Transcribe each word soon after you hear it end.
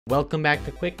Welcome back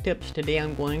to Quick Tips. Today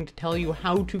I'm going to tell you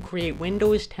how to create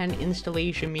Windows 10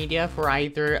 installation media for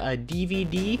either a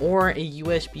DVD or a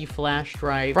USB flash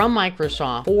drive from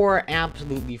Microsoft for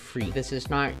absolutely free. This is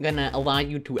not gonna allow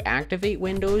you to activate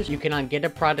Windows. You cannot get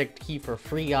a product key for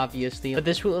free, obviously, but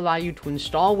this will allow you to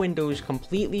install Windows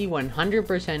completely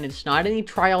 100%. It's not any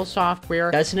trial software,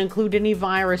 doesn't include any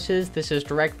viruses. This is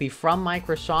directly from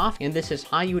Microsoft, and this is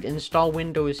how you would install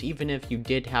Windows even if you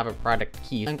did have a product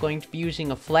key. I'm going to be using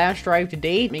a flash drive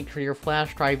today. Make sure your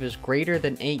flash drive is greater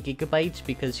than 8 gigabytes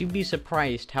because you'd be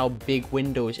surprised how big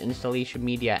Windows installation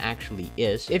media actually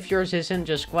is. If yours isn't,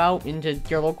 just go out into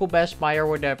your local Best Buy or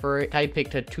whatever. I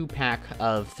picked a 2-pack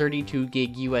of 32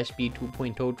 gig USB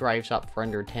 2.0 drives up for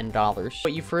under $10.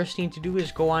 What you first need to do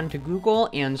is go on to Google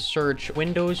and search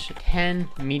Windows 10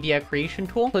 Media Creation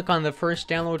Tool. Click on the first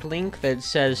download link that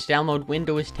says download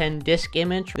Windows 10 disk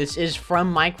image. This is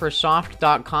from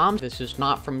Microsoft.com. This is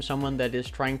not from someone that is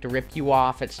trying to rip you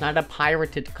off. It's not a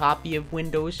pirated copy of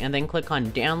Windows. And then click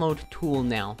on download tool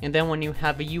now. And then when you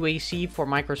have a UAC for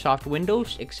Microsoft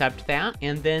Windows, accept that.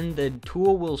 And then the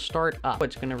tool will start up.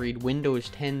 It's going to read Windows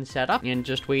 10 setup and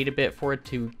just wait a bit for it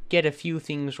to get a few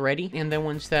things ready. And then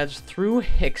once that's through,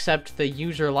 accept the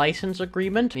user license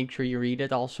agreement. Make sure you read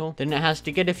it also. Then it has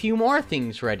to get a few more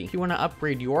things ready. If you want to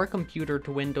upgrade your computer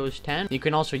to Windows 10, you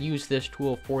can also use this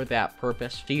tool for that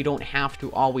purpose. So you don't have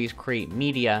to always create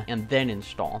media and then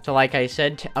install. So like I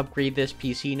said, to upgrade this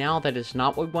PC now, that is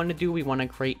not what we want to do. We want to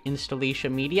create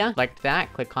installation media. Select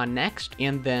that, click on next.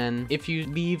 And then if you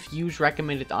leave use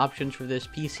recommended options for this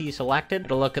PC selected,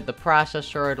 it'll look at the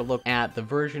processor, it'll look at the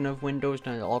version of Windows,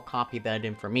 and it'll copy that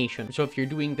information. So if you're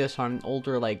doing this on an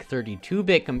older like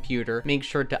 32-bit computer, make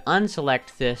sure to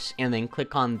unselect this and then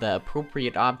click on the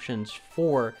appropriate options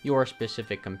for your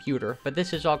specific computer. But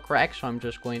this is all correct, so I'm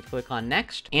just going to click on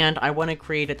next. And I want to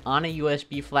create it on a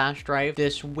USB flash drive.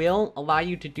 This will allow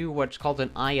you to do what's called an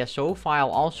ISO file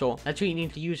also. That's what you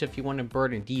need to use if you want to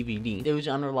burn a DVD. It was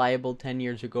unreliable 10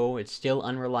 years ago. It's still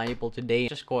unreliable today.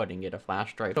 Just go ahead and get a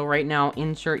flash drive. So right now,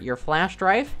 insert your flash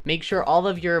drive. Make sure all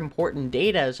of your important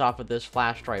data is off of this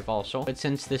flash drive also. But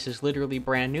since this is literally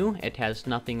brand new, it has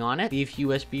nothing on it. Leave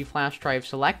USB flash drive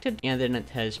selected, and then it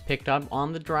has picked up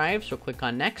on the drive. So click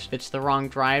on next. If it's the wrong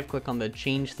drive, click on the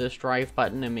change this drive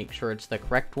button and make sure it's the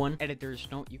correct one. Editor's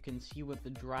note, you can see what the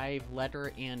drive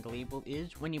letter and label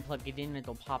is. When you plug it in,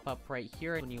 it'll pop up right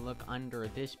here. When you look under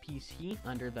this PC,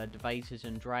 under the devices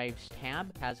and drives tab,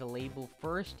 it has a label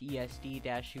first,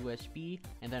 ESD-USB,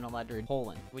 and then a letter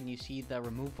colon. When you see the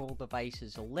removable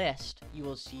devices list, you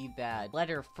will see that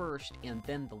letter first and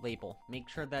then the label. Make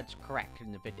sure that's correct,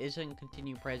 and if it isn't,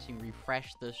 continue pressing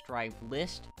refresh this drive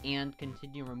list and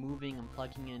continue removing and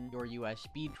plugging in your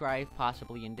USB drive,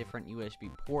 possibly in different USB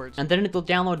ports, and then it'll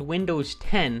download Windows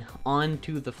 10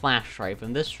 onto the flash drive,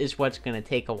 and this is what's going to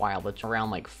take a while. It's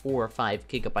around like 4 or 5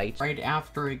 gigabytes. Right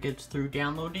after it gets through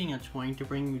downloading, it's going to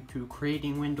bring you to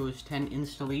creating Windows 10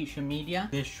 installation media.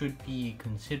 This should be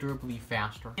considerably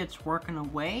faster. It's working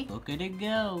away. Look at it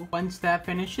go. Once that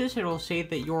finishes, it'll say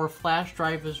that your flash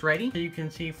drive is ready. So you can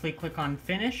safely click on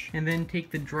finish and then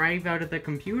take the drive out of the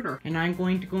computer. And I'm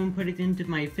going to go and put it into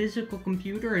my physical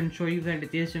computer and show you that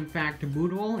it is in fact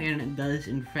bootable and it does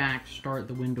in fact start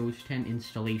the Windows 10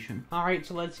 installation. Alright,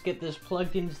 so let's get this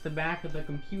plugged into the back of the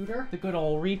computer. The good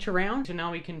old reach around. So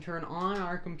now we can turn on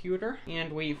our computer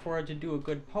and wait for it to do a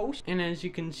good post. And as you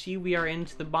can see, we are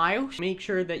into the BIOS. Make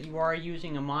sure that you are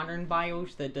using a modern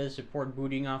BIOS that does support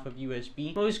booting off of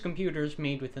USB. Most computers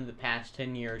made within the past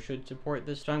 10 years should support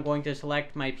this. So I'm going to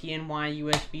select my PNY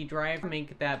USB drive,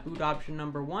 make that boot option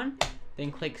number 1. Then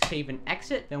click save and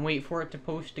exit, then wait for it to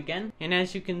post again. And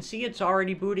as you can see, it's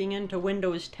already booting into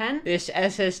Windows 10. This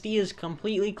SSD is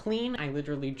completely clean. I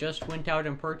literally just went out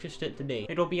and purchased it today.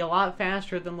 It'll be a lot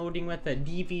faster than loading with a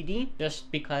DVD,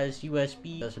 just because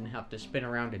USB doesn't have to spin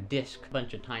around a disk a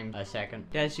bunch of times a second.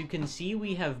 As you can see,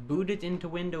 we have booted into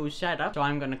Windows setup. So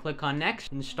I'm going to click on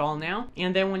next, install now.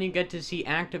 And then when you get to see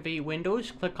activate Windows,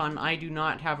 click on I do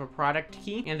not have a product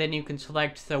key. And then you can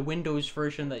select the Windows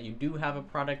version that you do have a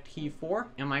product key for.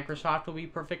 And Microsoft will be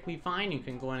perfectly fine. You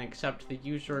can go and accept the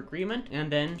user agreement and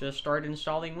then just start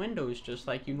installing Windows just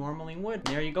like you normally would. And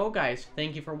there you go, guys.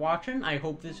 Thank you for watching. I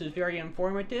hope this is very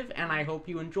informative and I hope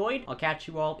you enjoyed. I'll catch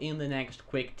you all in the next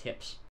quick tips.